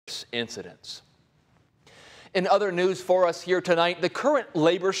incidents. In other news for us here tonight, the current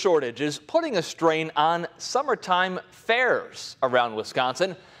labor shortage is putting a strain on summertime fairs around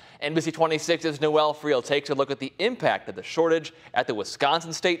Wisconsin. NBC 26's Noelle Friel takes a look at the impact of the shortage at the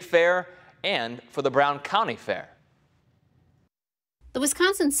Wisconsin State Fair and for the Brown County Fair. The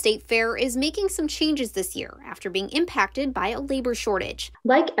Wisconsin State Fair is making some changes this year after being impacted by a labor shortage.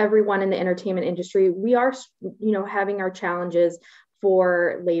 Like everyone in the entertainment industry, we are, having our challenges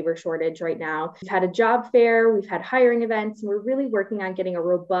for labor shortage right now. We've had a job fair, we've had hiring events, and we're really working on getting a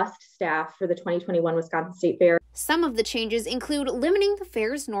robust staff for the 2021 Wisconsin State Fair. Some of the changes include limiting the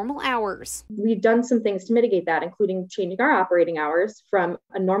fair's normal hours. We've done some things to mitigate that, including changing our operating hours from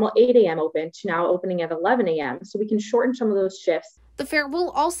a normal 8 a.m. open to now opening at 11 a.m. so we can shorten some of those shifts. The fair will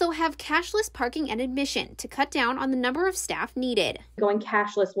also have cashless parking and admission to cut down on the number of staff needed. Going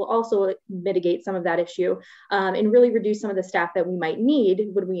cashless will also mitigate some of that issue and really reduce some of the staff that we might need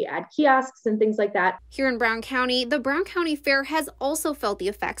when we add kiosks and things like that. Here in Brown County, the Brown County Fair has also felt the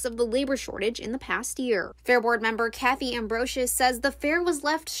effects of the labor shortage in the past year. Fair Board member Kathy Ambrosius says the fair was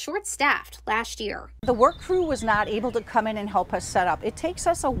left short-staffed last year. The work crew was not able to come in and help us set up. It takes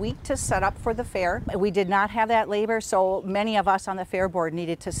us a week to set up for the fair. We did not have that labor, so many of us on the Fair Board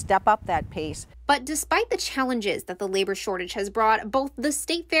needed to step up that pace. But despite the challenges that the labor shortage has brought, both the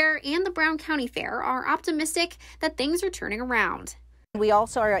State Fair and the Brown County Fair are optimistic that things are turning around. We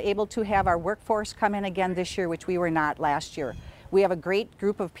also are able to have our workforce come in again this year, which we were not last year. We have a great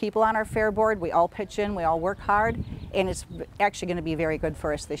group of people on our Fair Board. We all pitch in, we all work hard, and it's actually going to be very good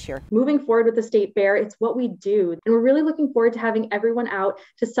for us this year. Moving forward with the State Fair, it's what we do. And we're really looking forward to having everyone out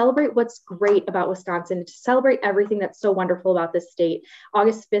to celebrate what's great about Wisconsin, to celebrate everything that's so wonderful about this state,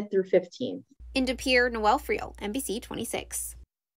 August 5th through 15th. In De Pere, Noelle Friel, NBC 26.